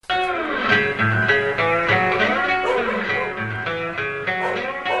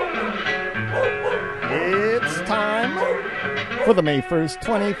For the May 1st,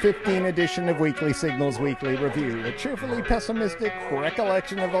 2015 edition of Weekly Signals Weekly Review, a cheerfully pessimistic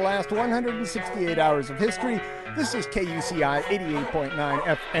recollection of the last 168 hours of history, this is KUCI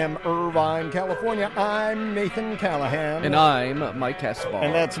 88.9 FM, Irvine, California. I'm Nathan Callahan. And I'm Mike Casabar.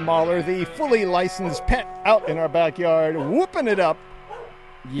 And that's Mahler, the fully licensed pet out in our backyard, whooping it up.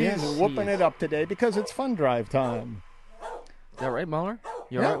 Yes, He's whooping it up today because it's fun drive time. Is that right, Mahler?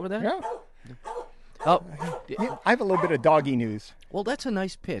 You all right with that? Yeah. Oh, Yeah, I have a little bit of doggy news. well, that's a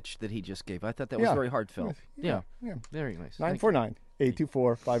nice pitch that he just gave. I thought that was very heartfelt. Yeah. Yeah. Very nice.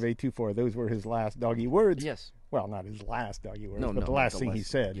 949-824-5824. Those were his last doggy words. Yes. Well, not his last doggy words, No, but no, the last the thing he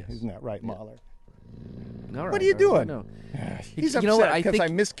last- said. yes. Isn't that right, Mahler? All right, What are you all right, doing? no. He's You know what, upset I because I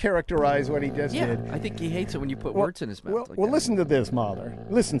think- mischaracterized what he just Yeah, did. I think he hates it when you put words in his mouth. Well, like well that. listen to this, Mahler.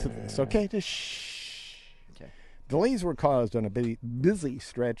 Listen to this, okay? Just shh. Okay. Delays were caused on a busy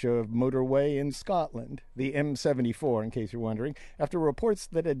stretch of motorway in Scotland, the M74, in case you're wondering, after reports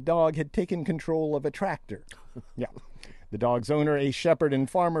that a dog had taken control of a tractor. Yeah. The dog's owner, a shepherd and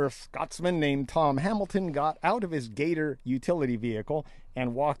farmer Scotsman named Tom Hamilton, got out of his Gator utility vehicle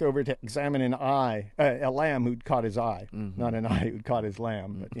and walked over to examine a lamb who'd caught his eye. Not an eye who'd caught his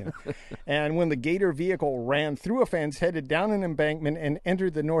lamb, but you know. And when the Gator vehicle ran through a fence, headed down an embankment, and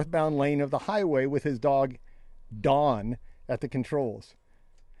entered the northbound lane of the highway with his dog, Don, at the controls.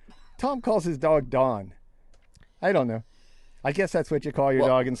 Tom calls his dog Don. I don't know. I guess that's what you call your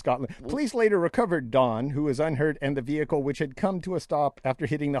dog in Scotland. Police later recovered Don, who was unhurt, and the vehicle, which had come to a stop after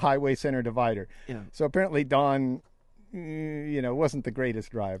hitting the highway center divider. Yeah. So apparently Don, wasn't the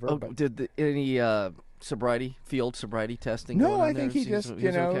greatest driver. Oh, but did any field sobriety testing? no, going on I think there? he just,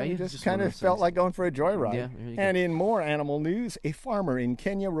 He's okay? he just Just kind one of those felt things. like going for a joyride. Yeah, there you go. And in more animal news, a farmer in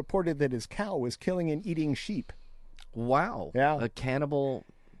Kenya reported that his cow was killing and eating sheep. Wow. Yeah. A cannibal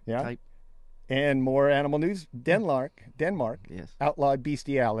Yeah. type. And more animal news, Denmark Yes. outlawed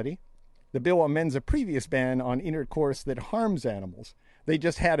bestiality. The bill amends a previous ban on intercourse that harms animals. They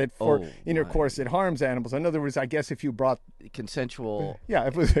just had it for Oh, intercourse that harms animals. In other words, I guess if you brought, Consensual. yeah,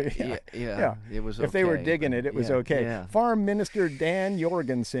 it was, Yeah, it was If they were okay, digging but it was yeah, okay. yeah. Farm Minister Dan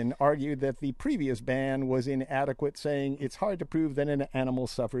Jorgensen argued that the previous ban was inadequate, saying it's hard to prove that an animal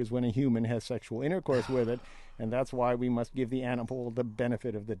suffers when a human has sexual intercourse with it, and that's why we must give the animal the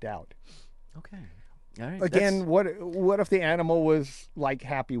benefit of the doubt. Okay. All right. Again, what if the animal was like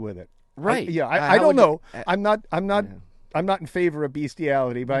happy with it? Right. I How don't would you- know. I'm not in favor of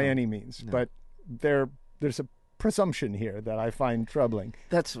bestiality by any means, but there's a presumption here that I find troubling.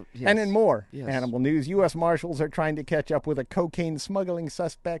 That's yes. And in more Yes. animal news, U.S. Marshals are trying to catch up with a cocaine smuggling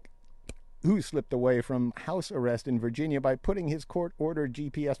suspect who slipped away from house arrest in Virginia by putting his court-ordered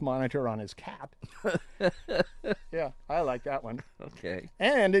GPS monitor on his cat. Yeah, I like that one. Okay.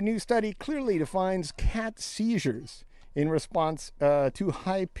 And a new study clearly defines cat seizures in response to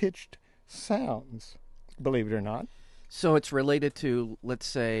high-pitched sounds, believe it or not. So it's related to, let's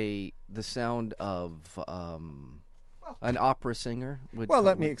say, the sound of an opera singer. Well,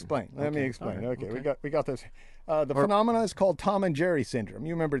 let me explain. Let me Okay. explain. All right. Okay, we got this. The phenomena is called Tom and Jerry syndrome.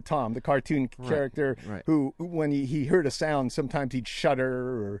 You remember Tom, the cartoon character right. who, when he heard a sound, sometimes he'd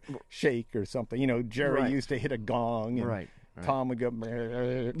shudder or shake or something. You know, Jerry Right. used to hit a gong, and Right. Tom would go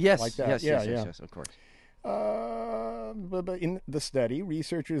Yes. like that. Yes, of course. But in the study,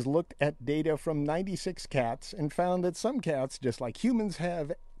 researchers looked at data from 96 cats and found that some cats, just like humans,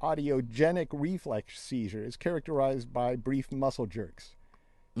 have audiogenic reflex seizures characterized by brief muscle jerks.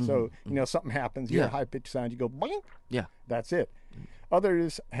 So, something happens, you hear a Yeah. high-pitched sound, you go, boing, Yeah. that's it.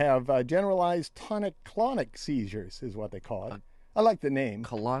 Others have generalized tonic-clonic seizures, is what they call it. I like the name.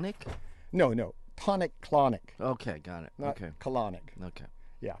 Colonic? No, tonic-clonic, Okay, got it. not Okay. colonic. Okay.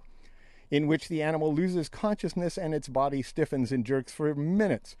 Yeah. In which the animal loses consciousness and its body stiffens and jerks for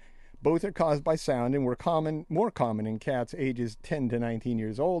minutes. Both are caused by sound and were more common in cats ages 10 to 19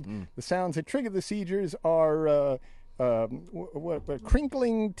 years old. The sounds that trigger the seizures are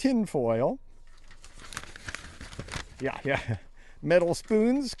crinkling tinfoil. Yeah. Metal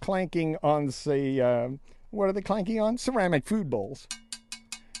spoons clanking on, say, what are they clanking on? Ceramic food bowls.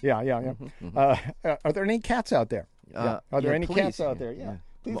 Yeah. Are there any cats out there? Are there any please, cats out there? Yeah.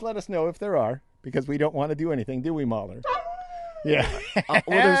 Please let us know if there are, because we don't want to do anything, do we, Mahler? Yeah.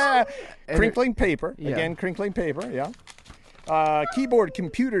 Crinkling paper. Yeah. Again, crinkling paper, yeah. Keyboard,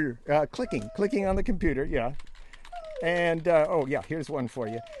 computer, clicking on the computer, yeah. And, here's one for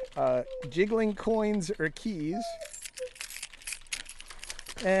you. Jiggling coins or keys.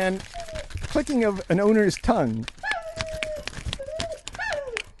 And clicking of an owner's tongue.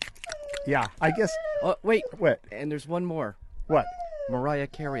 Yeah, I guess. Oh, wait. What? And there's one more. What? Mariah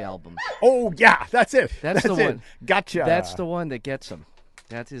Carey album. Oh, yeah, that's it. That's the it. one. Gotcha. That's the one that gets him.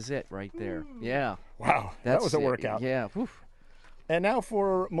 That is it right there. Yeah. Wow, that was a it. workout. Yeah. Whew. And now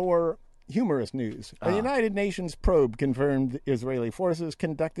for more humorous news. A United Nations probe confirmed Israeli forces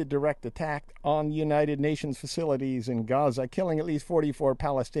conducted direct attack on United Nations facilities in Gaza, killing at least 44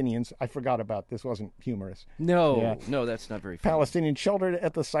 Palestinians. I forgot about this. Wasn't humorous. No, that's not very funny. Palestinians sheltered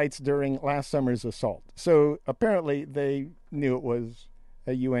at the sites during last summer's assault. So apparently they knew it was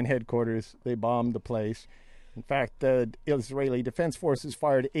a UN headquarters. They bombed the place. In fact, the Israeli Defense Forces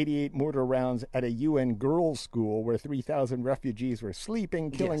fired 88 mortar rounds at a UN girls' school where 3,000 refugees were sleeping,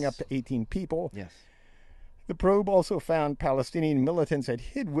 killing up to 18 people. Yes. The probe also found Palestinian militants had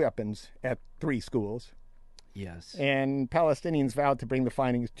hid weapons at 3 schools. Yes. And Palestinians vowed to bring the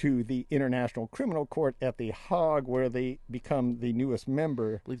findings to the International Criminal Court at The Hague, where they become the newest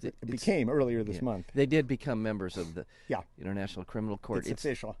member. Became earlier this month. They did become members of the Yeah. International Criminal Court. It's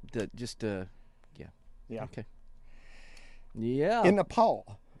official. Yeah. Okay. Yeah. In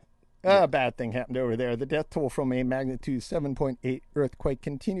Nepal, a bad thing happened over there. The death toll from a magnitude 7.8 earthquake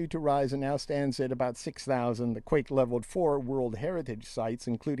continued to rise and now stands at about 6,000. The quake leveled 4 World Heritage sites,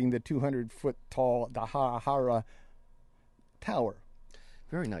 including the 200-foot tall Dahara Tower.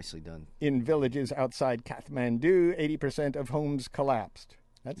 Very nicely done. In villages outside Kathmandu, 80% of homes collapsed.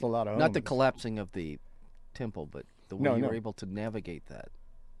 That's a lot of homes. Not the collapsing of the temple, but the way you No. were able to navigate that.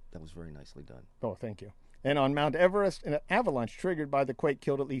 That was very nicely done. Oh, thank you. And on Mount Everest, an avalanche triggered by the quake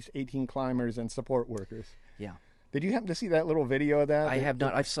killed at least 18 climbers and support workers. Yeah. Did you happen to see that little video of that? I have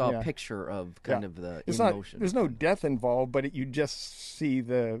not. I saw a picture of kind of the motion. There's no death involved, but you just see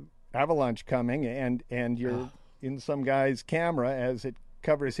the avalanche coming, and you're in some guy's camera as it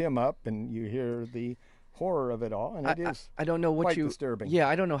covers him up, and you hear the horror of it all, and it is I don't know what quite you disturbing. Yeah,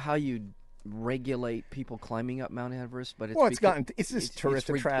 I don't know how you regulate people climbing up Mount Everest, but it's this tourist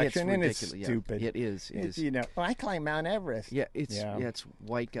attraction, and it's stupid. Yeah, it is. It is. You know, I climb Mount Everest. Yeah, it's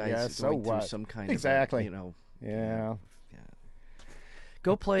white guys so going through what? some kind Exactly. of Yeah.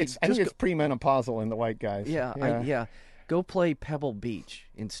 Go play. I think it's premenopausal in the white guys. Yeah. Go play Pebble Beach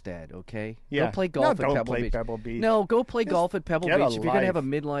instead, okay? Yeah. Go play golf No, at don't Pebble play Beach. Pebble Beach. No, go play golf at Pebble get a Beach. If you're gonna have a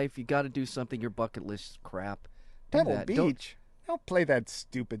life. midlife, you got to do something. Your bucket list crap. Do Pebble that. Beach. Don't play that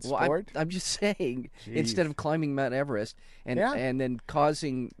stupid Well, sport. I'm just saying, instead of climbing Mount Everest and then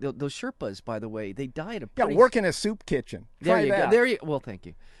causing those Sherpas, by the way, they died a pretty... work in a soup kitchen. There Try you that. go. There you. Well, thank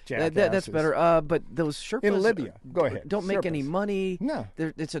you. That's Jackasses. better. But those Sherpas In Libya. Go ahead. don't make any Sherpas. money. No.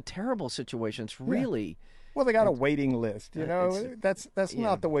 It's a terrible situation. It's really Well, they got a waiting list. You know, it's- that's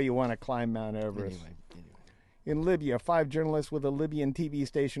not the way you want to climb Mount Everest. anyway. In Libya, 5 journalists with a Libyan TV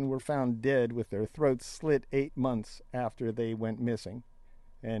station were found dead with their throats slit 8 months after they went missing.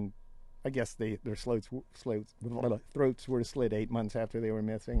 And I guess their throats were slit 8 months after they were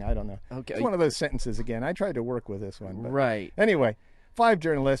missing. I don't know. Okay. It's one of those sentences again. I tried to work with this one. But Right. Anyway, 5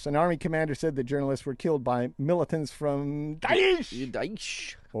 journalists. An army commander said the journalists were killed by militants from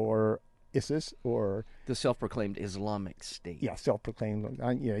Daesh or ISIS or The self-proclaimed Islamic State. self-proclaimed.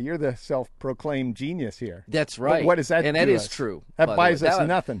 You're the self-proclaimed genius here. That's right. What does that And do that is us? true. That by the buys way. us That one-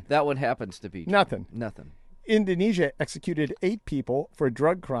 nothing. That one happens to be true. Nothing. Nothing. Indonesia executed 8 people for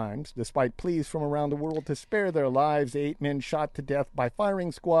drug crimes, despite pleas from around the world to spare their lives. 8 men shot to death by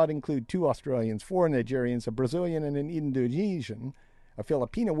firing squad include 2 Australians, 4 Nigerians, a Brazilian, and an Indonesian. A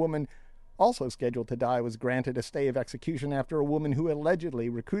Filipino woman also scheduled to die was granted a stay of execution after a woman who allegedly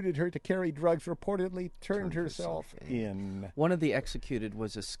recruited her to carry drugs reportedly turned herself in. One of the executed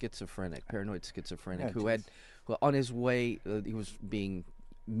was a paranoid schizophrenic, who on his way, he was being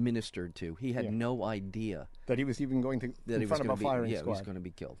ministered to. He had no idea That he was even going to that in he was front going of to a firing be. squad. He was going to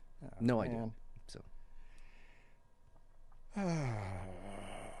be killed. No idea. man. So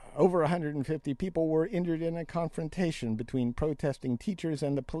Over 150 people were injured in a confrontation between protesting teachers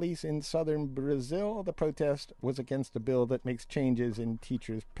and the police in southern Brazil. The protest was against a bill that makes changes in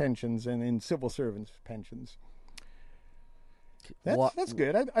teachers' pensions and in civil servants' pensions. That's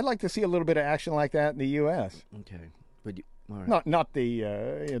good. I'd like to see a little bit of action like that in the U.S. okay, but all right. Not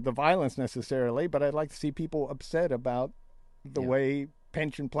the violence necessarily, but I'd like to see people upset about the way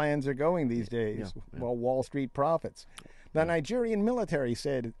pension plans are going these days. Well, Wall Street profits. The Nigerian military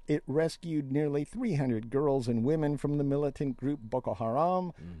said it rescued nearly 300 girls and women from the militant group Boko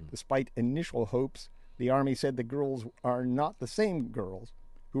Haram. Despite initial hopes, the army said the girls are not the same girls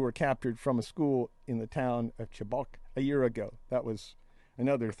who were captured from a school in the town of Chibok a year ago. That was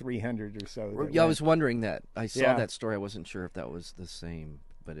another 300 or so. I was wondering that. I saw that story. I wasn't sure if that was the same,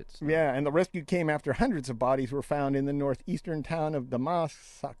 but it's Yeah, and the rescue came after hundreds of bodies were found in the northeastern town of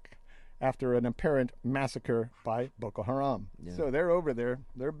Damasak after an apparent massacre by Boko Haram. Yeah. So they're over there.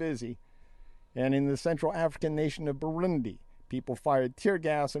 They're busy. And in the Central African nation of Burundi, people fired tear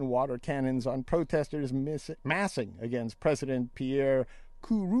gas and water cannons on protesters massing against President Pierre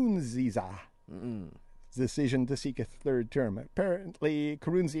Nkurunziza's decision to seek a third term. Apparently,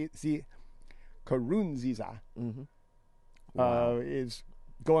 Nkurunziza is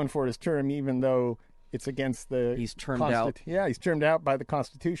going for his term, even though it's against the... He's termed out. Yeah, he's termed out by the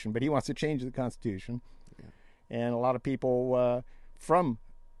Constitution, but he wants to change the Constitution. Yeah. And a lot of people from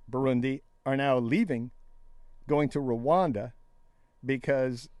Burundi are now leaving, going to Rwanda,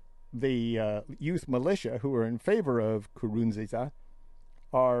 because the youth militia who are in favor of Nkurunziza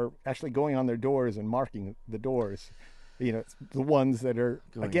are actually going on their doors and marking the doors, the ones that are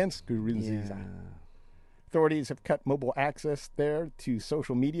against Nkurunziza. Yeah. Authorities have cut mobile access there to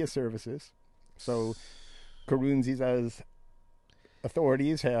social media services. So Nkurunziza's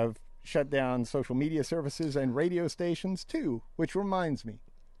authorities have shut down social media services and radio stations too, which reminds me.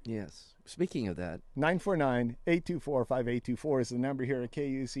 Yes. Speaking of that, 949-824-5824 is the number here at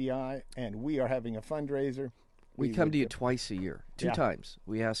KUCI, and we are having a fundraiser. We come to you twice a year, two times.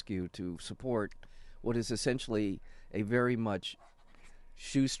 We ask you to support what is essentially a very much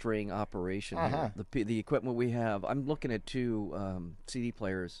shoestring operation. The equipment we have, I'm looking at two CD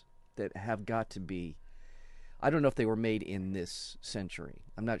players that have got to be, I don't know if they were made in this century.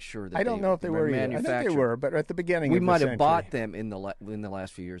 I'm not sure that I don't know if they were manufactured. I think they were, but at the beginning we of the might century. have bought them in the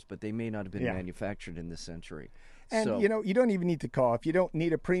last few years, but they may not have been manufactured in this century. And, you don't even need to call. If you don't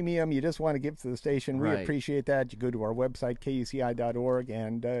need a premium, you just want to give to the station, we appreciate that. You go to our website, kuci.org,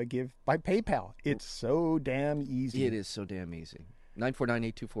 and give by PayPal. It's so damn easy. It is so damn easy.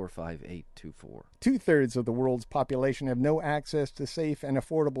 949-824-5824. 2/3 of the world's population have no access to safe and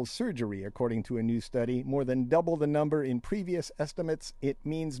affordable surgery, according to a new study. More than double the number in previous estimates. It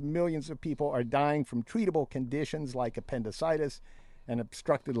means millions of people are dying from treatable conditions like appendicitis and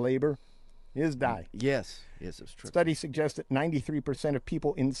obstructed labor. Is die. Yes, it's true. Studies suggest that 93% of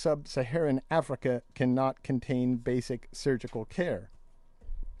people in sub-Saharan Africa cannot contain basic surgical care.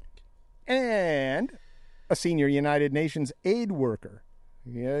 And a senior United Nations aid worker,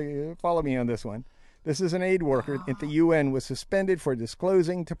 follow me on this one. This is an aid worker at the UN, was suspended for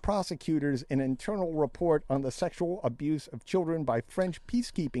disclosing to prosecutors an internal report on the sexual abuse of children by French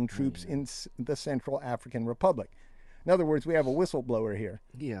peacekeeping troops in the Central African Republic. In other words, we have a whistleblower here.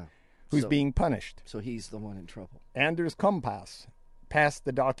 Yeah. Who's being punished. So he's the one in trouble. Anders Kompas passed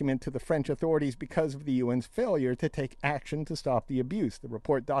the document to the French authorities because of the UN's failure to take action to stop the abuse. The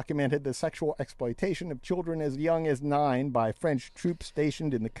report documented the sexual exploitation of children as young as 9 by French troops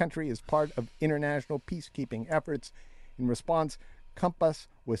stationed in the country as part of international peacekeeping efforts. In response, Kompas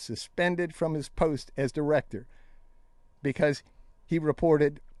was suspended from his post as director because he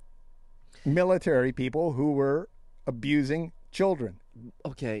reported military people who were abusing children.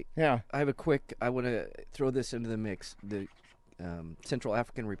 Okay. Yeah. I want to throw this into the mix. The Central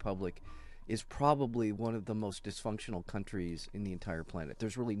African Republic is probably one of the most dysfunctional countries in the entire planet.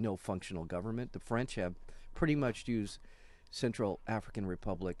 There's really no functional government. The French have pretty much used Central African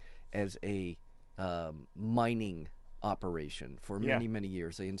Republic as a mining operation for many, many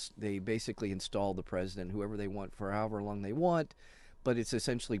years. They basically install the president, whoever they want, for however long they want, but it's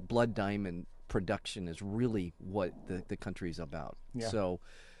essentially blood diamond production is really what the country's about. Yeah. So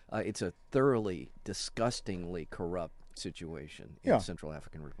it's a thoroughly, disgustingly corrupt situation in the Central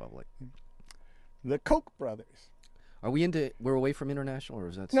African Republic. The Koch brothers. We're away from international, or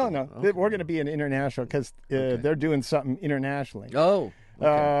is that No. Okay. We're going to be in international because they're doing something internationally. Oh.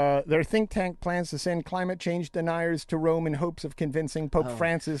 Okay. Their think tank plans to send climate change deniers to Rome in hopes of convincing Pope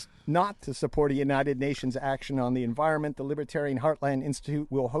Francis not to support a United Nations action on the environment. The Libertarian Heartland Institute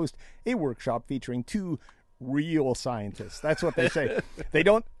will host a workshop featuring 2 real scientists. That's what they say. They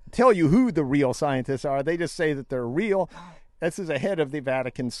don't tell you who the real scientists are. They just say that they're real. This is ahead of the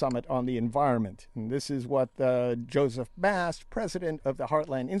Vatican Summit on the Environment. And this is what Joseph Bast, president of the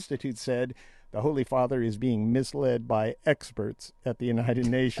Heartland Institute, said. The Holy Father is being misled by experts at the United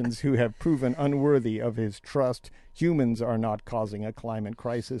Nations who have proven unworthy of his trust. Humans are not causing a climate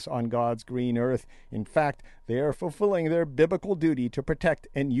crisis on God's green earth. In fact, they are fulfilling their biblical duty to protect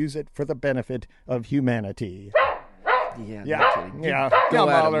and use it for the benefit of humanity. Yeah. Go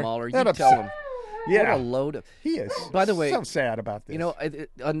at him, Mahler. You tell him. Yeah. What a load of... He is By the way, so sad about this. You know,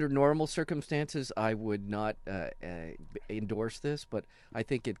 under normal circumstances, I would not endorse this, but I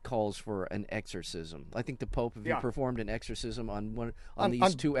think it calls for an exorcism. I think the Pope, if he performed an exorcism on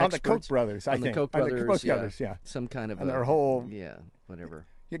these two experts... On the Koch brothers, I think. On the Koch brothers, yeah. Some kind of... And their whole... Yeah, whatever.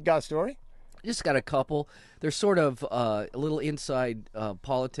 You got a story? Just got a couple. There's sort of a little inside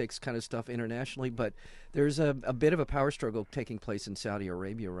politics kind of stuff internationally, but there's a bit of a power struggle taking place in Saudi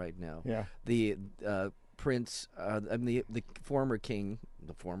Arabia right now. Yeah. The prince, the former king,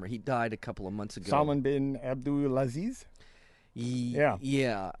 he died a couple of months ago. Salman bin Abdulaziz? Yeah.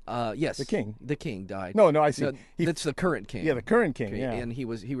 Yes. The king. The king died. No, I see. That's the current king. Yeah, the current king, yeah. And he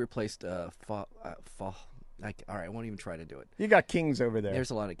replaced all right, I won't even try to do it. You got kings over there. There's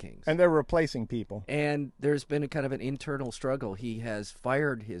a lot of kings. And they're replacing people. And there's been a kind of an internal struggle. He has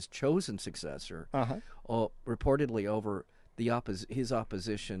fired his chosen successor, reportedly over his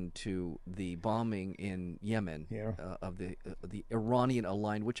opposition to the bombing in Yemen of the Iranian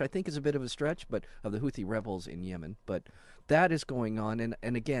aligned, which I think is a bit of a stretch, but of the Houthi rebels in Yemen. But that is going on,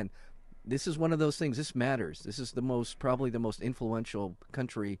 and again, this is one of those things. This matters. This is probably the most influential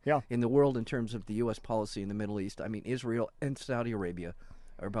country in the world in terms of the U.S. policy in the Middle East. I mean, Israel and Saudi Arabia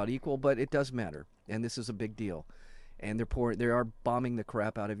are about equal, but it does matter, and this is a big deal. And they are bombing the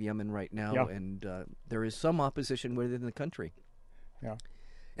crap out of Yemen right now, and there is some opposition within the country. Yeah.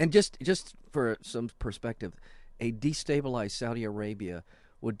 And just for some perspective, a destabilized Saudi Arabia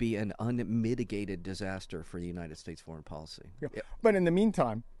would be an unmitigated disaster for the United States foreign policy. Yeah. But in the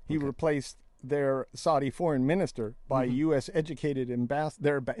meantime, he replaced their Saudi foreign minister by U.S. educated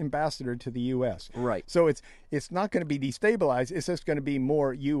their ambassador to the U.S. Right. So it's not going to be destabilized. It's just going to be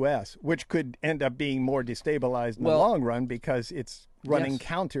more U.S., which could end up being more destabilized in the long run because it's running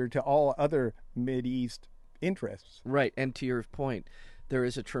counter to all other Mideast interests. Right. And to your point, there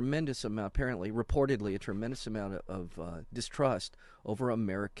is a tremendous amount, reportedly, a tremendous amount of distrust over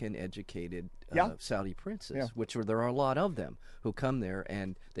American-educated Saudi princes, which there are a lot of them who come there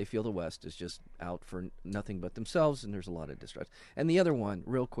and they feel the West is just out for nothing but themselves, and there's a lot of distrust. And the other one,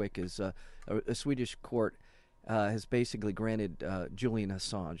 real quick, is a Swedish court has basically granted Julian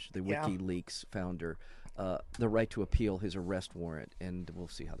Assange, the WikiLeaks founder, the right to appeal his arrest warrant, and we'll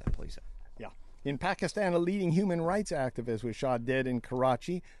see how that plays out. Yeah. In Pakistan, a leading human rights activist was shot dead in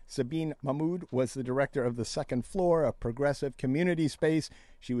Karachi. Sabine Mahmood was the director of the second floor, a progressive community space.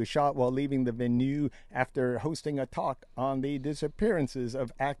 She was shot while leaving the venue after hosting a talk on the disappearances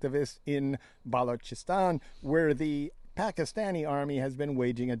of activists in Balochistan, where the Pakistani army has been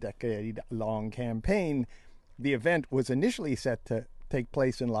waging a decade-long campaign. The event was initially set to take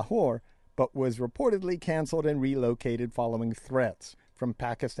place in Lahore, but was reportedly canceled and relocated following threats from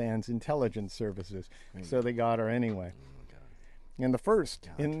Pakistan's intelligence services. So they got her anyway. And the first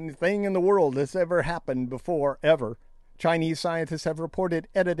thing in the world that's ever happened before, ever, Chinese scientists have reported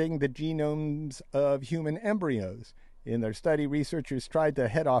editing the genomes of human embryos. In their study, researchers tried to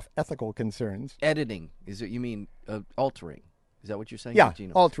head off ethical concerns. Editing, is it? You mean altering? Is that what you're saying? Yeah,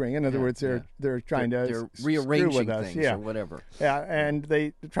 altering. In other words, they're trying to rearranging with us. things or whatever. Yeah, and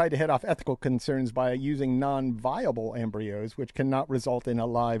they tried to head off ethical concerns by using non-viable embryos, which cannot result in a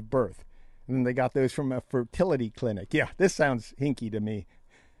live birth. And then they got those from a fertility clinic. Yeah, this sounds hinky to me.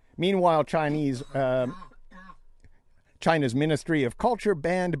 Meanwhile, China's Ministry of Culture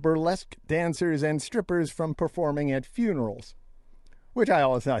banned burlesque dancers and strippers from performing at funerals, which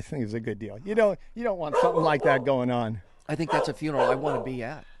I think is a good deal. You don't want something like that going on. I think that's a funeral I want to be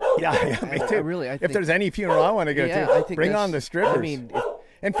at. Yeah, me too. If there's any funeral I want to go to, I think bring on the strippers. I mean,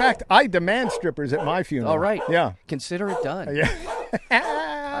 in fact, I demand strippers at my funeral. All right. Yeah. Consider it done. Yeah.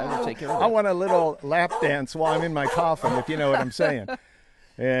 I will take care of it. I want a little lap dance while I'm in my coffin, if you know what I'm saying.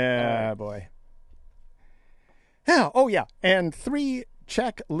 Yeah, boy. Yeah. Oh, yeah. And 3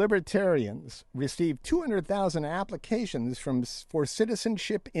 Czech libertarians received 200,000 applications for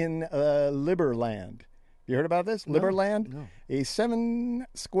citizenship in Liberland. You heard about this? No, Liberland? no. A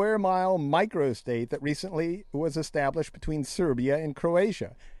 7-square-mile microstate that recently was established between Serbia and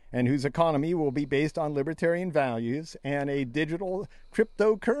Croatia, and whose economy will be based on libertarian values and a digital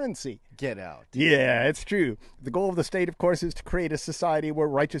cryptocurrency. Get out. Yeah, it's true. The goal of the state, of course, is to create a society where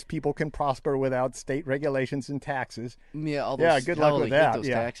righteous people can prosper without state regulations and taxes. Yeah, good luck with that.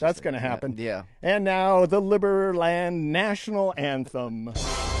 Yeah, taxes that's going to happen. Yeah. And now the Liberland National Anthem.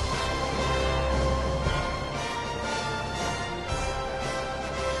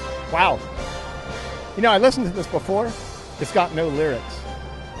 Wow. You know, I listened to this before. It's got no lyrics.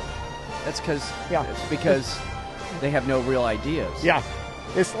 That's because they have no real ideas. Yeah.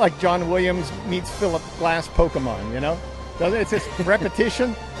 It's like John Williams meets Philip Glass Pokemon, you know? It's just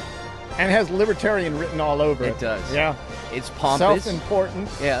repetition and has libertarian written all over it. It does. Yeah. It's pompous. Self-important.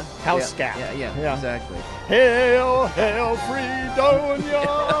 Yeah. House scat. Yeah, exactly. Hail, hail, Fredonia!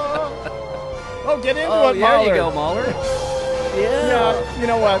 Oh, get into it, Mahler. There you go, Mahler. Yeah. You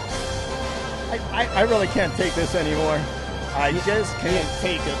know what? I really can't take this anymore. I just can't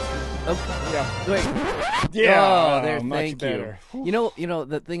take it. Oh, Yeah. wait. Yeah. Oh, there. much Thank better. you. You know,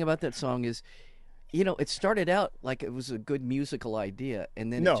 the thing about that song is, it started out like it was a good musical idea,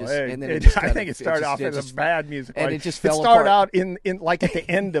 and then No, I think it started off as a bad music. and Like, it just fell started apart. out in like at the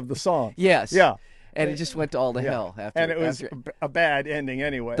end of the song. Yes. Yeah. And it just went to all to hell after. And it was after, a bad ending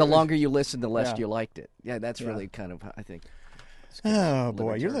anyway. the longer you listened, the less Yeah. you liked it. Yeah, that's really kind of, I think. Oh,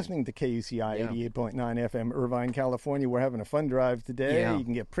 boy. You're libertarian. listening to KUCI Yeah. 88.9 FM, Irvine, California. We're having a fun drive today. Yeah. You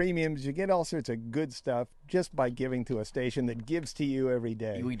can get premiums. You get all sorts of good stuff just by giving to a station that gives to you every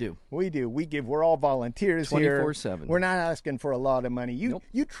day. We do. We do. We give. We're all volunteers here. 24/7. We're not asking for a lot of money. Nope.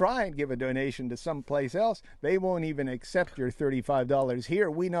 You try and give a donation to someplace else. They won't even accept your $35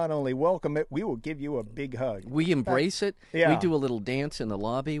 here. We not only welcome it, we will give you a big hug. We embrace it. Yeah. We do a little dance in the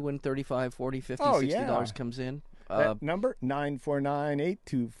lobby when $35, $40, $50, Oh, $60 yeah. comes in. That number,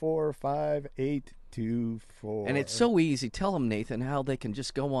 949-824-5824. And it's so easy. Tell them, Nathan, how they can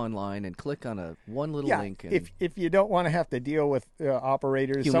just go online and click on one little link. And if you don't want to have to deal with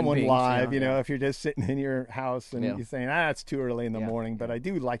operators, Human someone beings, live, yeah, if you're just sitting in your house and Yeah. you're saying, it's too early in the Yeah. morning, but I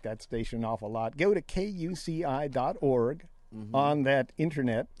do like that station an awful lot. Go to kuci.org on that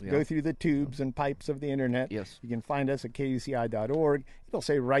internet. Yeah. Go through the tubes and pipes of the internet. Yes. You can find us at kuci.org. It'll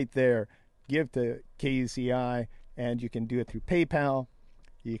say right there, give to KUCI, and you can do it through PayPal.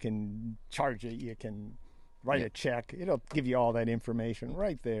 You can charge it. You can write a check. It'll give you all that information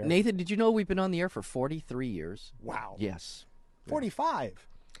right there. Nathan, did you know we've been on the air for 43 years? Wow. Yes. 45.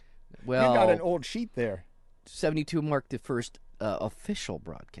 Well, You got an old sheet there. 72 marked the first official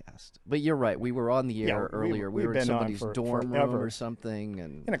broadcast. But you're right. We were on the air earlier. We we've were in been on somebody's for dorm forever. room or something.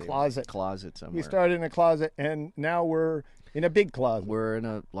 And In a closet. Closet somewhere. We started in a closet, and now we're in a big closet. We're in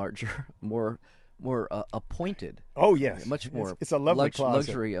a larger, more appointed. Oh, yes. Much more. It's a lovely closet.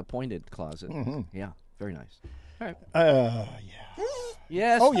 Luxury appointed closet. Yeah, very nice. All right. Yeah.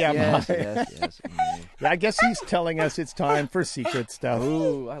 Yes. Oh, yeah, Yes. my- Yes. Yeah, I guess he's telling us it's time for secret stuff.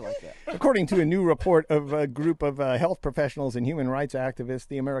 Ooh, I like that. According to a new report of a group of health professionals and human rights activists,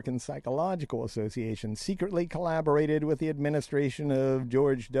 the American Psychological Association secretly collaborated with the administration of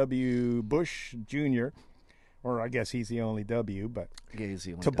George W. Bush Jr., or I guess he's the only W, but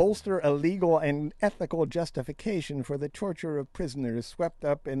to bolster a legal and ethical justification for the torture of prisoners swept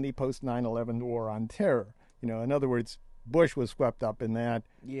up in the post 9/11 war on terror. In other words, Bush was swept up in that.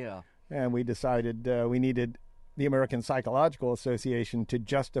 Yeah. And we decided we needed the American Psychological Association to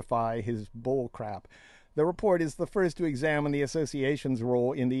justify his bull crap. The report is the first to examine the association's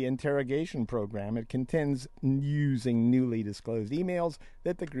role in the interrogation program. It contends, using newly disclosed emails,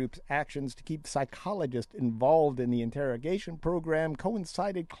 that the group's actions to keep psychologists involved in the interrogation program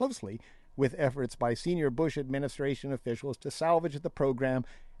coincided closely with efforts by senior Bush administration officials to salvage the program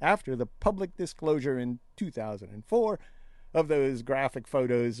after the public disclosure in 2004 of those graphic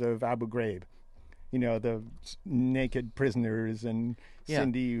photos of Abu Ghraib. The naked prisoners and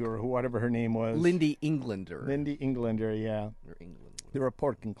Cindy, or whatever her name was. Lindy Englander. Lindy Englander, yeah. Or England. The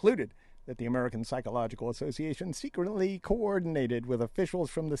report concluded that the American Psychological Association secretly coordinated with officials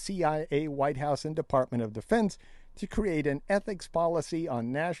from the CIA, White House, and Department of Defense to create an ethics policy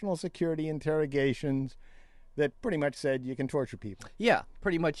on national security interrogations that pretty much said you can torture people. Yeah,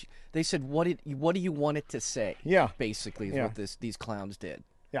 pretty much. They said, "What do you want it to say?" Yeah. Basically, is Yeah. what these clowns did.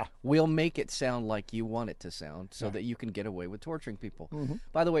 Yeah. We'll make it sound like you want it to sound, so that you can get away with torturing people.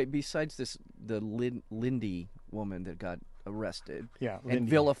 By the way, besides the Lindy woman that got arrested, Yeah, and Lindy.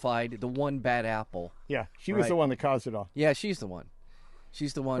 vilified, the one bad apple. Yeah, she was Right. the one that caused it all. Yeah, she's the one.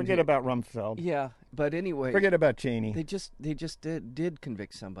 She's the one. Forget about Rumsfeld. Yeah, but anyway, Forget about Cheney. they just did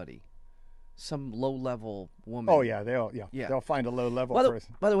convict somebody, some low level woman. Oh, yeah, Yeah. they'll find a low-level By the,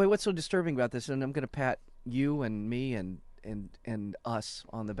 person. by the way, what's so disturbing about this? And I'm going to pat you and me and us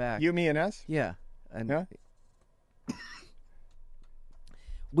on the back. You, me, and us? Yeah. And Yeah?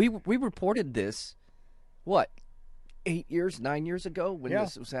 we reported this, what, 9 years ago when Yeah.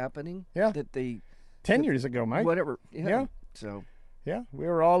 this was happening? Yeah. That they 10 years ago, Mike. whatever. Yeah. So Yeah, we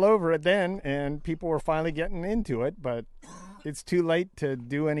were all over it then, and people were finally getting into it, but it's too late to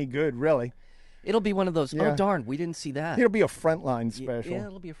do any good, really. it'll be one of those. Yeah. Oh darn, we didn't see that. It'll be a frontline special. Yeah,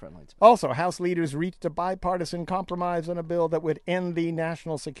 it'll be a frontline special. Also, House leaders reached a bipartisan compromise on a bill that would end the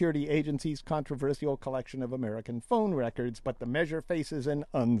National Security Agency's controversial collection of American phone records, but the measure faces an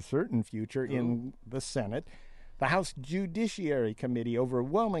uncertain future in the Senate. The House Judiciary Committee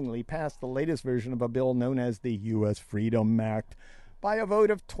overwhelmingly passed the latest version of a bill known as the U.S. Freedom Act by a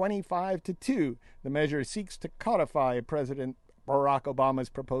vote of 25-2. The measure seeks to codify Barack Obama's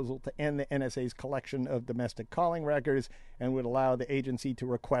proposal to end the NSA's collection of domestic calling records and would allow the agency to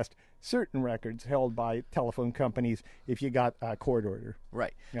request certain records held by telephone companies if you got a court order.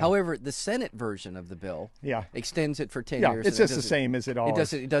 Right. However, the Senate version of the bill extends it for 10 years. It's just the same as it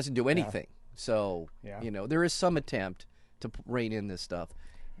always. It doesn't do anything. So, there is some attempt to rein in this stuff,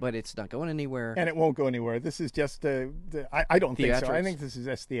 but it's not going anywhere. And it won't go anywhere. This is just I don't think so. I think this is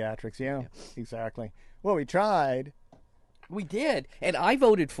just theatrics. Yeah, exactly. Well, we tried. We did, and I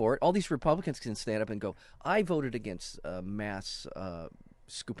voted for it. All these Republicans can stand up and go, I voted against mass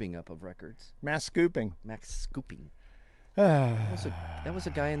scooping up of records. Mass scooping. Mass scooping. That was a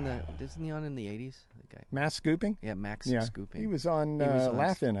guy isn't he on in the 80s? Mass scooping? Yeah, Max Scooping. He was on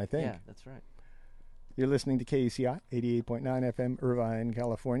Laugh-In, I think. Yeah, that's right. You're listening to KUCI, 88.9 FM, Irvine,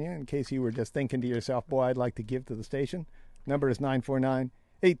 California. In case you were just thinking to yourself, boy, I'd like to give to the station, number is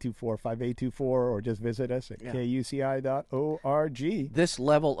 949-824-5824, or just visit us at kuci.org. This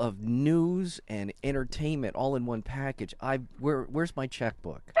level of news and entertainment all in one package, where's my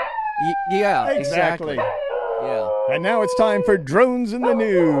checkbook? Yeah, exactly. Yeah. And now it's time for Drones in the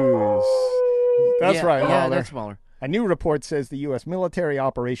News. That's right, Mahler. Yeah, that's Mahler. A new report says the U.S. military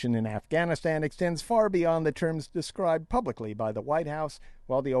operation in Afghanistan extends far beyond the terms described publicly by the White House.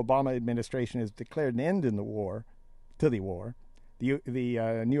 While the Obama administration has declared an end to the war, the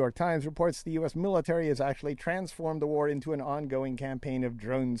New York Times reports the U.S. military has actually transformed the war into an ongoing campaign of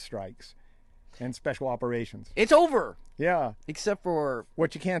drone strikes and special operations. It's over. Yeah. Except for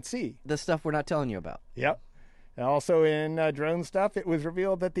what you can't see. The stuff we're not telling you about. Yep. Also in drone stuff, it was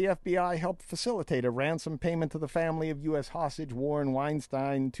revealed that the FBI helped facilitate a ransom payment to the family of U.S. hostage Warren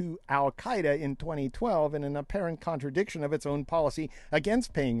Weinstein to al-Qaeda in 2012 in an apparent contradiction of its own policy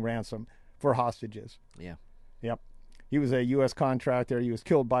against paying ransom for hostages. Yeah. Yep. He was a U.S. contractor. He was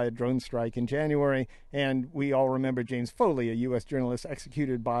killed by a drone strike in January. And we all remember James Foley, a U.S. journalist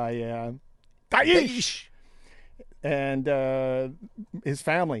executed by Daesh. And his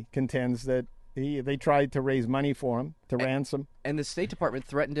family contends that they tried to raise money for him to ransom. And the State Department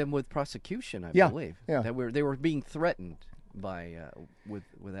threatened him with prosecution, I believe. Yeah. That they were being threatened by with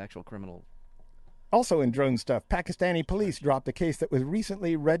actual criminal. Also in drone stuff, Pakistani police dropped a case that was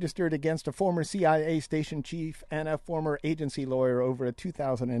recently registered against a former CIA station chief and a former agency lawyer over a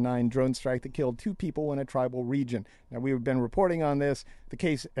 2009 drone strike that killed 2 people in a tribal region. Now, we've been reporting on this. The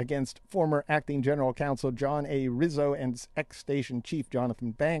case against former acting general counsel John A. Rizzo and ex-station chief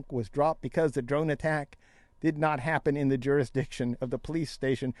Jonathan Bank was dropped because the drone attack did not happen in the jurisdiction of the police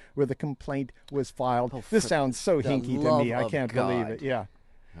station where the complaint was filed. This sounds so hinky to me. I can't believe it. Yeah.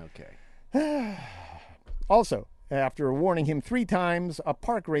 Okay. Also, after warning him 3 times, a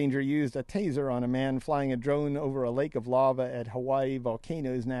park ranger used a taser on a man flying a drone over a lake of lava at Hawaii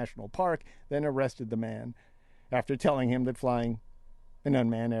Volcanoes National Park, then arrested the man after telling him that flying an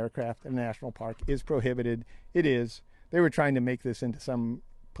unmanned aircraft in a national park is prohibited. It is. They were trying to make this into some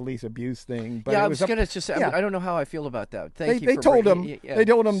police abuse thing. But I was going to just say, I don't know how I feel about that. They told him,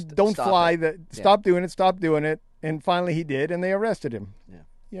 don't fly, stop doing it, and finally he did, and they arrested him. Yeah.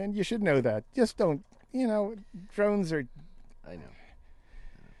 Yeah, and you should know that. Just don't, drones are... I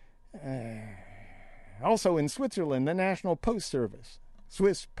know. Also in Switzerland, the National Post Service,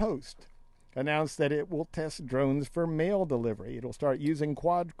 Swiss Post, announced that it will test drones for mail delivery. It'll start using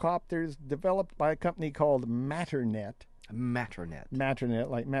quadcopters developed by a company called Matternet. Matternet,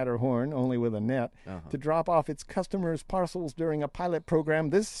 like Matterhorn, only with a net, to drop off its customers' parcels during a pilot program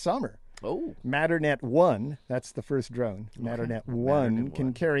this summer. Oh. Matternet 1, that's the first drone. Matternet 1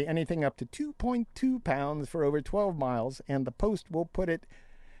 can carry anything up to 2.2 pounds for over 12 miles, and the Post will put it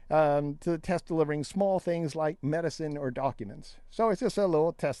to the test delivering small things like medicine or documents. So it's just a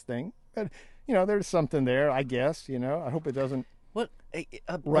little test thing. But, there's something there, I guess. I hope it doesn't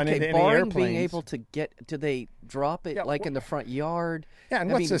run into any airplanes. Being able to do they drop it in the front yard? Yeah,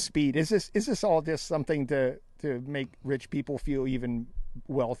 and what's the speed? Is this all just something to make rich people feel even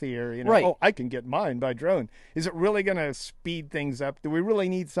wealthier? Right. Oh, I can get mine by drone. Is it really going to speed things up? Do we really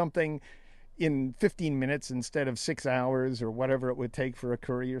need something in 15 minutes instead of 6 hours or whatever it would take for a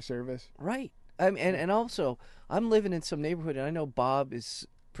courier service? Right. And also, I'm living in some neighborhood, and I know Bob is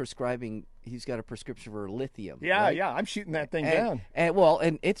prescribing. He's got a prescription for lithium. Yeah, right? yeah. I'm shooting that thing down.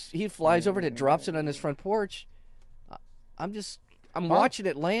 And he flies over and drops it on his front porch. I'm watching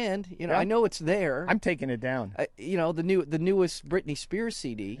it land. I know it's there. I'm taking it down. The newest Britney Spears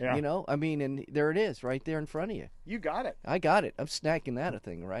CD. Yeah. And there it is, right there in front of you. You got it. I got it. I'm snacking that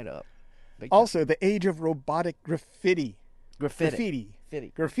thing right up. Also, the age of robotic graffiti. Graffiti.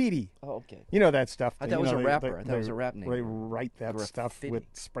 Oh, okay. You know that stuff. I thought it was a rapper. I thought it was a rap name. They write that Graffiti. stuff with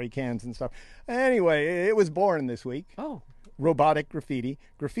spray cans and stuff. Anyway, it was born this week. Oh. robotic graffiti.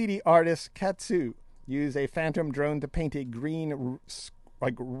 Graffiti artist Katsu used a phantom drone to paint a green,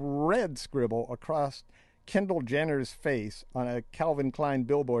 red scribble across Kendall Jenner's face on a Calvin Klein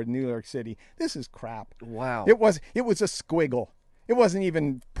billboard in New York City. This is crap. Wow. It was a squiggle. It wasn't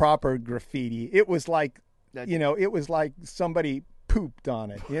even proper graffiti. It was like, it was like somebody pooped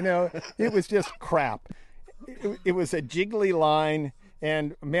on it. It was just crap. It was a jiggly line,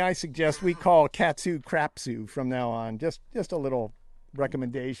 and may I suggest we call Katsu Crapsu from now on. Just a little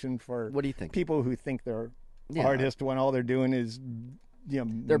recommendation for What do you think? people who think they're artists when all they're doing is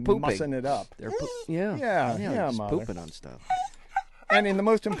They're pooping. mussing it up. They're Yeah, just mother. pooping on stuff. And in the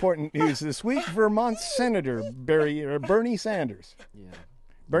most important news this week, Vermont Senator Bernie Sanders. Yeah.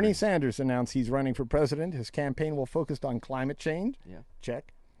 Bernie Sanders announced he's running for president. His campaign will focus on climate change. Yeah.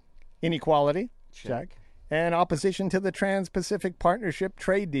 Check. Inequality. Check. And opposition to the Trans-Pacific Partnership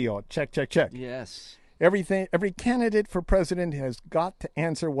trade deal. Check. Yes. Every candidate for president has got to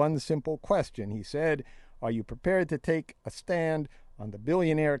answer one simple question. He said, are you prepared to take a stand on the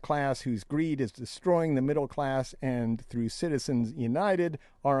billionaire class whose greed is destroying the middle class and, through Citizens United,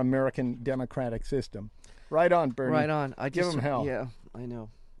 our American democratic system? Right on, Bernie. Right on. Give him hell. Yeah, I know.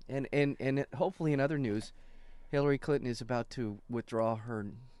 And hopefully in other news, Hillary Clinton is about to withdraw her.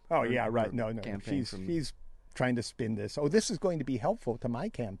 Oh, her- yeah, right. her No. campaign She's trying to spin this. Oh, this is going to be helpful to my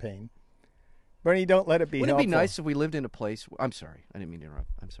campaign. Bernie, don't let it be Wouldn't helpful. it be nice if we lived in a place? I'm sorry, I didn't mean to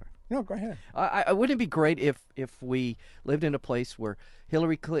interrupt. I'm sorry. No, go ahead. I wouldn't it be great if we lived in a place where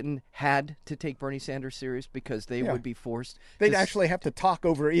Hillary Clinton had to take Bernie Sanders serious because they Yeah. would be forced. They'd to actually have to talk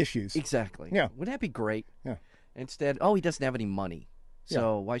over issues. exactly. Yeah. Wouldn't that be great? Yeah. Instead, he doesn't have any money,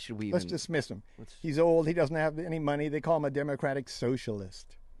 so why should we? Let's even... dismiss him. Let's- He's old. He doesn't have any money. They call him a democratic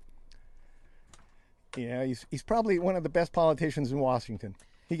socialist. Yeah, he's probably one of the best politicians in Washington.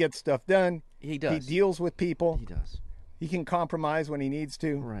 He gets stuff done. He does. He deals with people. He does. He can compromise when he needs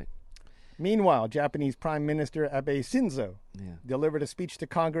to. Right. Meanwhile, Japanese Prime Minister Abe Shinzo Yeah. delivered a speech to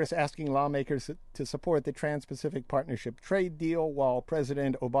Congress asking lawmakers to support the Trans-Pacific Partnership trade deal, while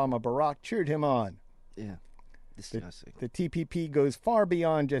President Obama Barack cheered him on. Yeah. Disgusting. The TPP goes far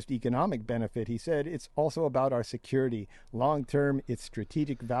beyond just economic benefit, he said. It's also about our security. Long term, its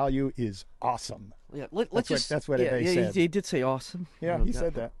strategic value is awesome. Yeah. That's what Abe said. He did say awesome. Yeah, he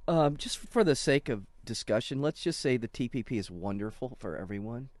said that. Just for the sake of discussion, let's just say the TPP is wonderful for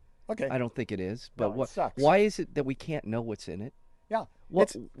everyone. Okay. I don't think it is, but No, it sucks. why is it that we can't know what's in it? Yeah. What-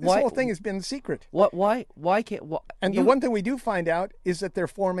 This why- whole thing has been secret. Why can't? And the one thing we do find out is that they're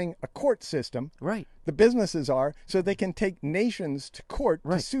forming a court system. right? The businesses are, so they can take nations to court to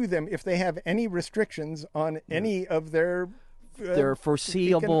Right. sue them if they have any restrictions on any of their Their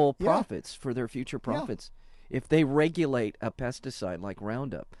foreseeable yeah. profits for their future profits. If they regulate a pesticide like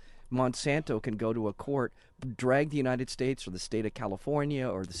Roundup, Monsanto can go to a court, drag the United States or the state of California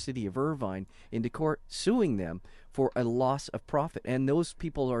or the city of Irvine into court, suing them for a loss of profit, and those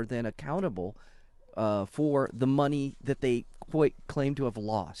people are then accountable for the money that they claim to have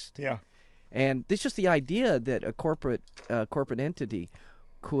lost. Yeah. And it's just the idea that a corporate entity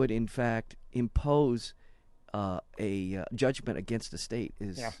could, in fact, impose a judgment against the state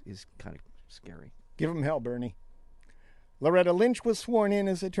is kind of scary. Give him hell, Bernie. Loretta Lynch was sworn in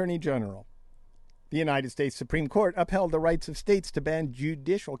as Attorney General. The United States Supreme Court upheld the rights of states to ban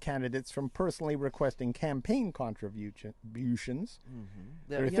judicial candidates from personally requesting campaign contributions.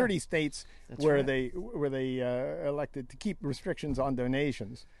 There are 30 states where right. they elected to keep restrictions on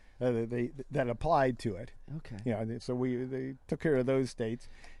donations that applied to it. Okay. Yeah, so they took care of those states.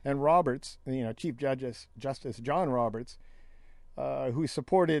 And Roberts, Chief Justice John Roberts, who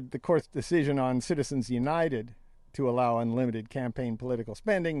supported the court's decision on Citizens United to allow unlimited campaign political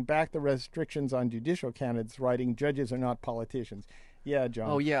spending, backed the restrictions on judicial candidates, writing, "Judges are not politicians." Yeah, John.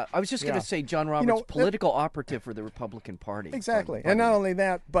 Oh, yeah. I was just going Yeah. to say John Roberts, political operative for the Republican Party. Exactly. And not only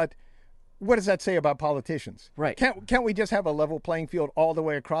that, but what does that say about politicians? Right. Can't we just have a level playing field all the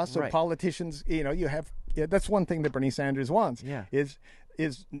way across? So Right. politicians, you have. Yeah, that's one thing that Bernie Sanders wants. Yeah. Is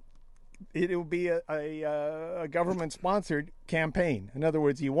it will be a government-sponsored campaign. In other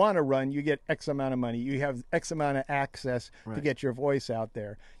words, you want to run, you get X amount of money. You have X amount of access to Right. get your voice out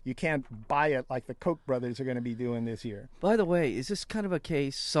there. You can't buy it like the Koch brothers are going to be doing this year. By the way, is this kind of a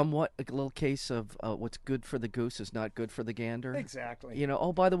case, somewhat a little case of what's good for the goose is not good for the gander? Exactly.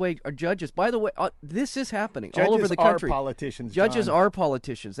 By the way, our judges, by the way, this is happening all over the Judges country. are politicians. Judges John. are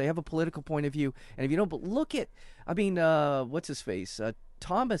politicians. They have a political point of view. And if you don't, but look at, what's his face?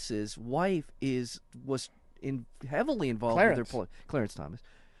 Thomas's wife was heavily involved with their Clarence Thomas,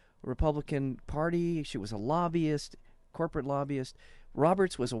 Republican Party. She was a lobbyist, corporate lobbyist.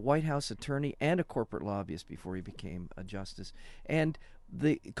 Roberts was a White House attorney and a corporate lobbyist before he became a justice. And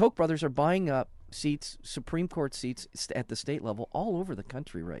the Koch brothers are buying up seats, Supreme Court seats at the state level all over the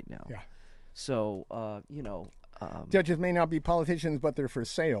country right now. Yeah. So, Judges may not be politicians, but they're for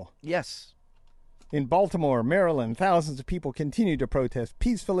sale. yes. In Baltimore, Maryland, thousands of people continue to protest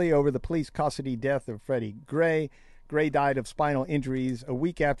peacefully over the police custody death of Freddie Gray. Gray died of spinal injuries a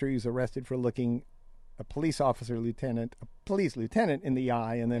week after he was arrested for looking a police lieutenant in the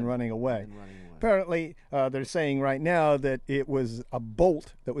eye and then running away. Apparently, they're saying right now that it was a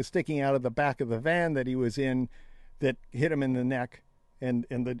bolt that was sticking out of the back of the van that he was in that hit him in the neck, and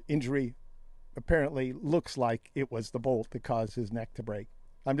the injury apparently looks like it was the bolt that caused his neck to break.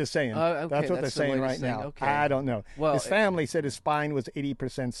 I'm just saying. Okay, that's what they're saying right now. Okay. I don't know. Well, his family said his spine was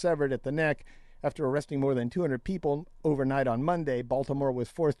 80% severed at the neck. After arresting more than 200 people overnight on Monday, Baltimore was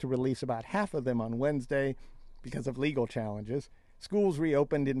forced to release about half of them on Wednesday because of legal challenges. Schools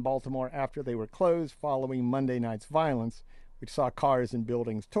reopened in Baltimore after they were closed following Monday night's violence, which saw cars and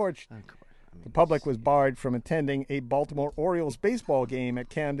buildings torched. The public was barred from attending a Baltimore Orioles baseball game at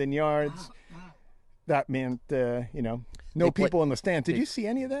Camden Yards. That meant, no people in the stands. Did you see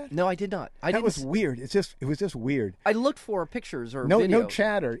any of that? No, I did not. That was weird. It was just weird. I looked for pictures or No video.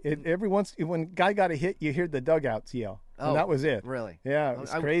 chatter. Every once when guy got a hit, you hear the dugouts yell, and that was it. Really? Yeah, it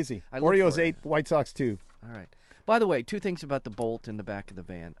was crazy. I looked Orioles for it. 8, White Sox 2. All right. By the way, two things about the bolt in the back of the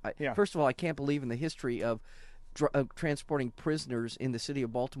van. Yeah. First of all, I can't believe in the history of transporting prisoners in the city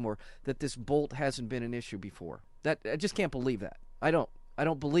of Baltimore that this bolt hasn't been an issue before. That I just can't believe that. I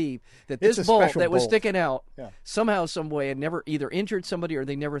don't believe that It's this a bolt special that was bolt. sticking out Yeah. somehow, some way, and never either injured somebody or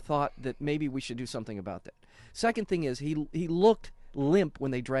they never thought that maybe we should do something about that. Second thing is he looked limp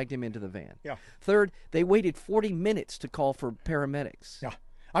when they dragged him into the van. Yeah. Third, they waited 40 minutes to call for paramedics. Yeah,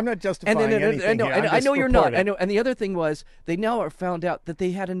 I'm not justifying And then, anything here. I'm I just know you're not. reporting. I know. And the other thing was they now are found out that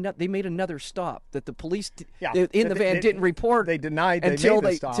they had they made another stop that the police in the van didn't report. They denied they until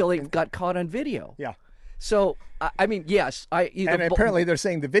made the stop. until they got caught on video. Yeah. So I mean, yes, And apparently they're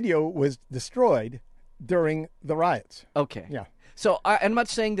saying the video was destroyed during the riots. Okay. Yeah. So I'm not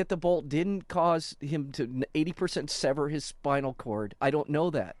saying that the bolt didn't cause him to 80% sever his spinal cord. I don't know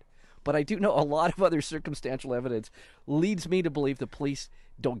that. But I do know a lot of other circumstantial evidence leads me to believe the police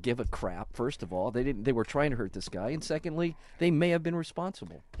don't give a crap. First of all, they were trying to hurt this guy, and secondly, they may have been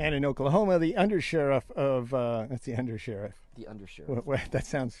responsible. And in Oklahoma, the undersheriff of that's the undersheriff. The undersheriff. Well, that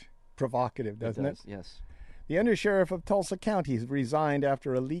sounds provocative, doesn't it? Yes. The undersheriff of Tulsa County has resigned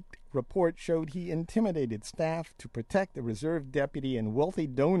after a leaked report showed he intimidated staff to protect a reserve deputy and wealthy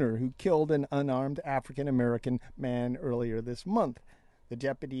donor who killed an unarmed African-American man earlier this month. The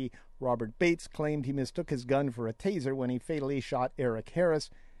deputy, Robert Bates, claimed he mistook his gun for a taser when he fatally shot Eric Harris.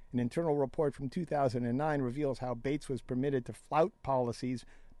 An internal report from 2009 reveals how Bates was permitted to flout policies,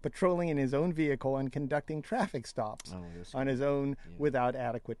 patrolling in his own vehicle and conducting traffic stops on his own without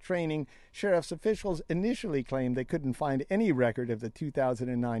adequate training. Sheriff's officials initially claimed they couldn't find any record of the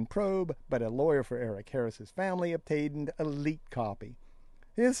 2009 probe, but a lawyer for Eric Harris's family obtained a leaked copy.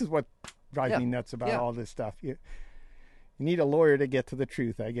 This is what drives me nuts about all this stuff. You need a lawyer to get to the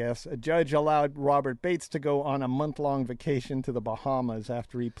truth, I guess. A judge allowed Robert Bates to go on a month-long vacation to the Bahamas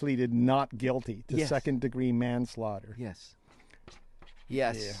after he pleaded not guilty to second-degree manslaughter. Yes.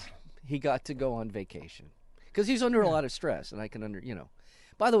 He got to go on vacation because he's under a lot of stress, and I can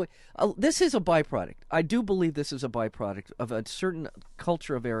By the way, this is a byproduct. I do believe this is a byproduct of a certain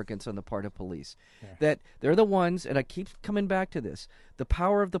culture of arrogance on the part of police. That they're the ones, and I keep coming back to this, the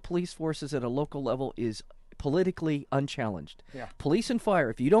power of the police forces at a local level is politically unchallenged. Police and fire,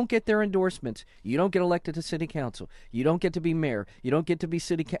 if you don't get their endorsements, you don't get elected to city council, you don't get to be mayor, you don't get to be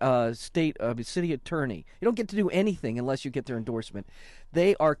city attorney, you don't get to do anything unless you get their endorsement.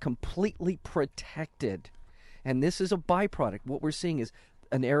 They are completely protected, and this is a byproduct. What we're seeing is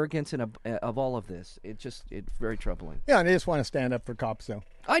an arrogance of all of this. It's very troubling. Yeah, and I just want to stand up for cops, though.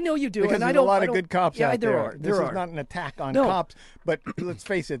 I know you do, Because and there's I don't. a lot of good cops out there. This There is are. not an attack on cops, but let's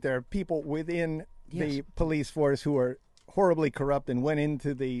face it, there are people within the police force who are horribly corrupt and went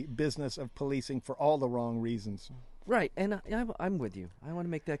into the business of policing for all the wrong reasons. Right, and I'm with you. I want to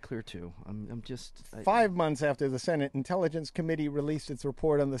make that clear too. I'm just 5 months after the Senate Intelligence Committee released its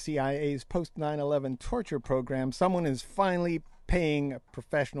report on the CIA's post 9/11 torture program, someone is finally paying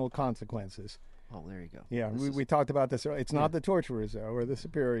professional consequences. Oh, there you go. Yeah, This we is- talked about this earlier. It's not the torturers, though, or the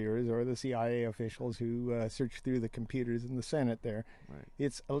superiors, or the CIA officials who searched through the computers in the Senate there. Right.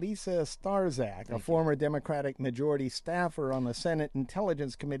 It's Elisa Starzak, a Thank you. former Democratic majority staffer on the Senate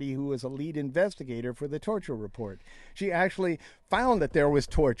Intelligence Committee who was a lead investigator for the torture report. She actually found that there was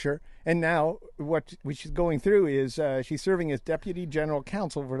torture, and now what she's going through is she's serving as Deputy General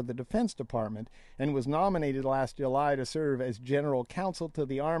Counsel for the Defense Department and was nominated last July to serve as General Counsel to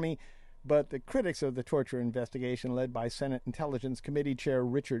the Army. But the critics of the torture investigation, led by Senate Intelligence Committee Chair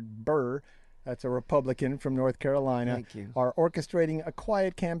Richard Burr, that's a Republican from North Carolina, Thank you. are orchestrating a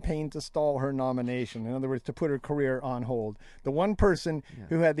quiet campaign to stall her nomination. In other words, to put her career on hold. The one person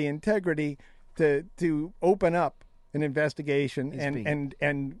who had the integrity to open up an investigation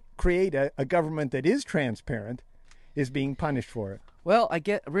and create a government that is transparent is being punished for it. Well, I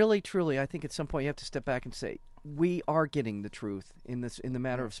get really, truly. I think at some point you have to step back and say we are getting the truth in the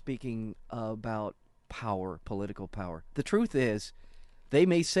matter of speaking about power, political power. The truth is, they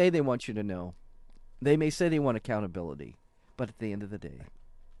may say they want you to know, they may say they want accountability, but at the end of the day,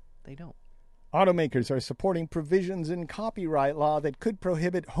 they don't. Automakers are supporting provisions in copyright law that could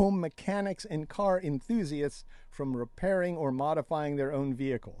prohibit home mechanics and car enthusiasts from repairing or modifying their own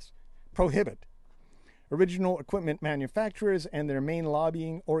vehicles. Prohibit. Original equipment manufacturers and their main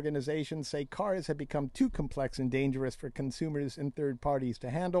lobbying organizations say cars have become too complex and dangerous for consumers and third parties to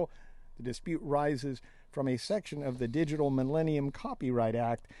handle. The dispute rises from a section of the Digital Millennium Copyright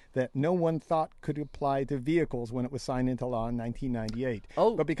Act that no one thought could apply to vehicles when it was signed into law in 1998.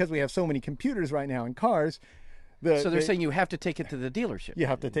 Oh. But because we have so many computers right now in cars, So they're saying you have to take it to the dealership. you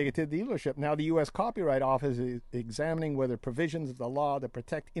have to take it to the dealership. Now, the U.S. Copyright Office is examining whether provisions of the law that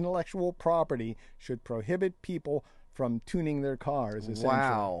protect intellectual property should prohibit people from tuning their cars. Essentially.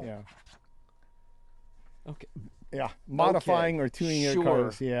 Wow. Yeah. Okay. Yeah. Modifying Okay. or tuning their Sure.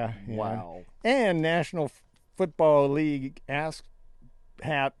 cars. Yeah. Yeah. Wow. And National Football League Ask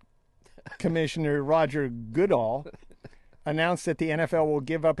Hat Commissioner Roger Goodall announced that the NFL will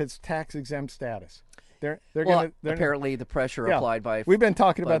give up its tax-exempt status. They're Well, they're apparently the pressure Yeah. applied by We've been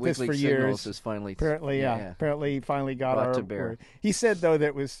talking by about this for WikiLeaks Signals years. is finally Apparently, Apparently, he finally got Brought our to bear. word. He said though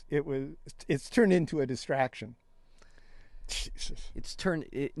that it's turned into a distraction. Jesus. It's turned.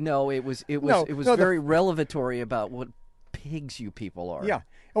 It was No, very revelatory about what pigs you people are. Yeah.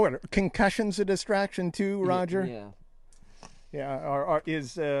 Oh, what, concussion's a distraction too, Roger. Yeah. Yeah. Or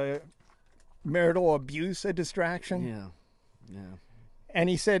is marital abuse a distraction? Yeah. Yeah. And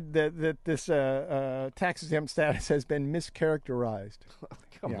he said that this tax exempt status has been mischaracterized.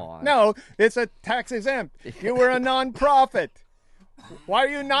 Come Yeah. on. No, it's a tax exempt. You were a nonprofit. Why are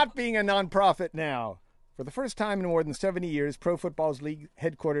you not being a nonprofit now? For the first time in more than 70 years, Pro Football's league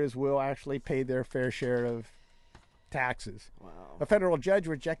headquarters will actually pay their fair share of taxes. Wow. A federal judge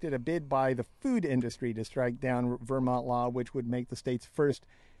rejected a bid by the food industry to strike down Vermont law, which would make the state's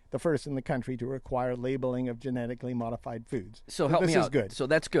the first in the country to require labeling of genetically modified foods. So help this me is out. good. So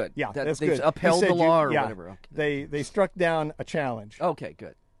that's good. Yeah, That, that's they've good. He upheld said the law or whatever. Okay. They struck down a challenge. Okay.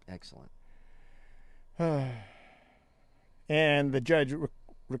 Good. Excellent. And the judge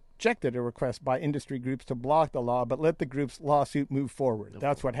rejected a request by industry groups to block the law, but let the group's lawsuit move forward.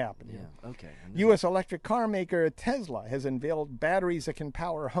 That's what happened. Yeah. Okay. U.S. electric car maker Tesla has unveiled batteries that can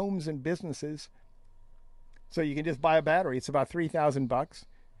power homes and businesses. So you can just buy a battery. It's about $3,000.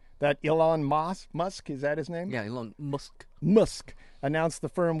 That Elon Musk, is that his name? Yeah. Elon Musk. Musk announced the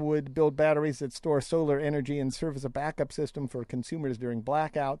firm would build batteries that store solar energy and serve as a backup system for consumers during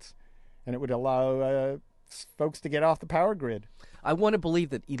blackouts, and it would allow folks to get off the power grid. I want to believe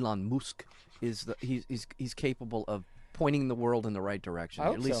that Elon Musk is he's capable of pointing the world in the right direction. I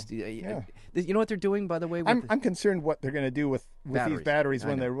hope At least, so. you know what they're doing, by the way. With I'm concerned what they're going to do with these batteries I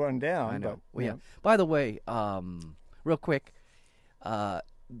when know. they run down. I know. But, Well, you yeah. know. By the way, real quick,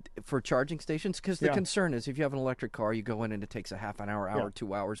 for charging stations, because the Yeah. concern is if you have an electric car, you go in and it takes a half an hour, Yeah.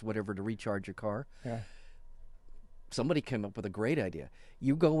 2 hours, whatever, to recharge your car. Yeah. Somebody came up with a great idea.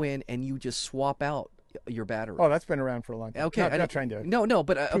 You go in and you just swap out your battery. Oh, that's been around for a long time. Okay, Not trying to. No,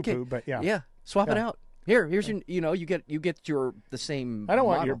 but okay, poo-poo, but yeah. yeah, swap it Yeah. out. Here's your, you get the same. I don't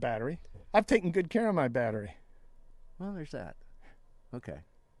want model. your battery. I've taken good care of my battery. Well, there's that. Okay.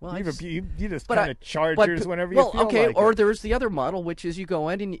 Well, You just but kind I- of charge but- yours whenever well, you feel okay, like or it. there's the other model, which is you go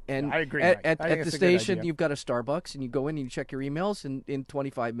in and I agree, at, Mike. at, I think at the it's a good station idea. you've got a Starbucks, and you go in and you check your emails, and in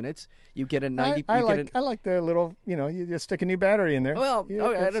 25 minutes you get a 90. I you like get I like the little, you just stick a new battery in there. well, Yeah,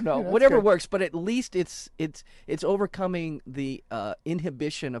 okay, I that's- don't know, that's whatever good. works, but at least it's overcoming the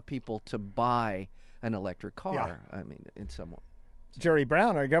inhibition of people to buy an electric car. Yeah. I mean, in some way. Jerry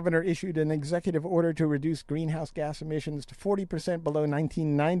Brown, our governor, issued an executive order to reduce greenhouse gas emissions to 40% below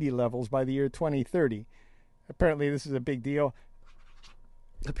 1990 levels by the year 2030. Apparently, this is a big deal.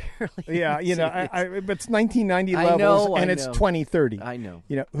 Apparently. Yeah, but it's 1990 I levels, know, and I it's know. 2030. I know.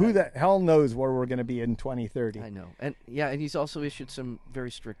 Who the hell knows where we're going to be in 2030? I know. And he's also issued some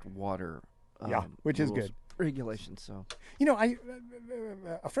very strict water which is rules, good. regulations. So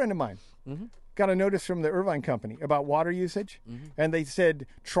A friend of mine Mm-hmm. got a notice from the Irvine Company about water usage, and they said,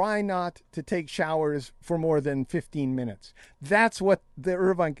 try not to take showers for more than 15 minutes. That's what the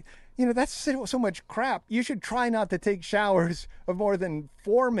Irvine... that's so much crap. You should try not to take showers of more than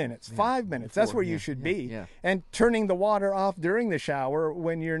 4 minutes, 5 minutes. That's where you should be. Yeah. And turning the water off during the shower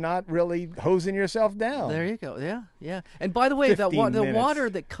when you're not really hosing yourself down. There you go. Yeah. And by the way, the 15 minutes. water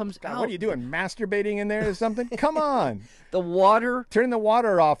that comes God, out. what are you doing? Masturbating in there or something? Come on. The water. Turn the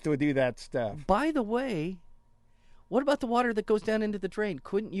water off to do that stuff. By the way, what about the water that goes down into the drain?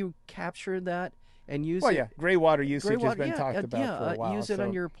 Couldn't you capture that and use Well, it? yeah, gray water usage Gray has been talked about for a while. use it so-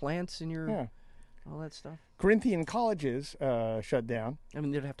 on your plants and your Yeah. all that stuff. Corinthian colleges shut down. I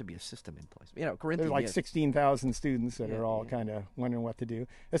mean, there'd have to be a system in place. Corinthian. There's like yes. 16,000 students that Yeah, are all yeah. kind of wondering what to do.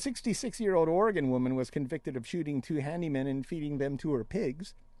 A 66-year-old Oregon woman was convicted of shooting 2 handymen and feeding them to her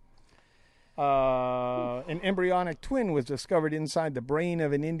pigs. An embryonic twin was discovered inside the brain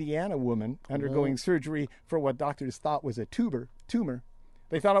of an Indiana woman undergoing surgery for what doctors thought was a tumor.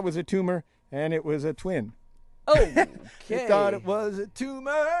 They thought it was a tumor, and it was a twin. Okay. They thought it was a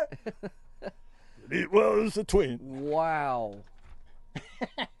tumor. It was a twin. Wow.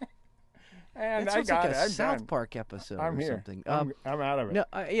 And That I sounds got like it. a I'm South done. Park episode I'm or here. something. I'm out of it. No,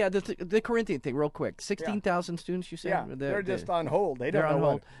 the Corinthian thing, real quick. 16,000 students, you said? Yeah, they're just on hold. They They're don't know on what.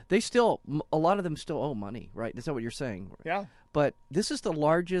 hold. They still, a lot of them still owe money, right? Is that what you're saying? Yeah. But this is the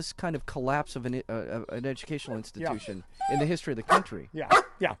largest kind of collapse of an educational institution in the history of the country. Yeah.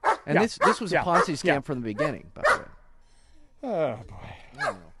 Yeah. And yeah. this was yeah. a Ponzi scam yeah. from the beginning, by the way. Oh boy.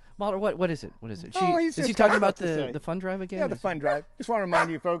 Mahler, what is it? What is it? Oh, he's is he just talking got about stuff to say. the fund drive again? Yeah, the fund drive. Just want to remind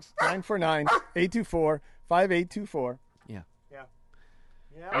you, folks, 949-824-5824. Yeah. Yeah.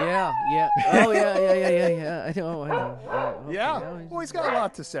 Yeah. Oh, yeah. I know. Okay. Yeah. Oh, Well, he's got a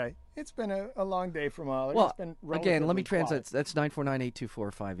lot to say. It's been a long day for Mahler. Well, It's been again, let me relatively translate. That's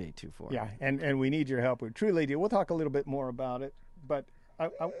 949-824-5824. quiet. Yeah, and we need your help. We truly do. We'll talk a little bit more about it, but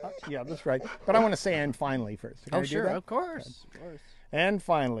yeah, that's right. But I want to say and finally first. Can I Oh, do sure. that? Of course. And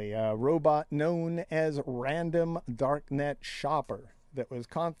finally, a robot known as Random Darknet Shopper that was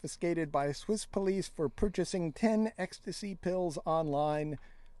confiscated by Swiss police for purchasing 10 ecstasy pills online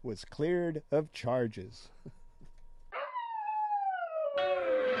was cleared of charges.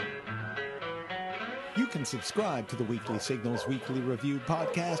 You can subscribe to the Weekly Signals Weekly Review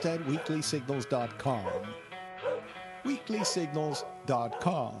podcast at weeklysignals.com.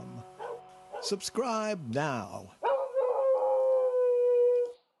 weeklysignals.com. Subscribe now.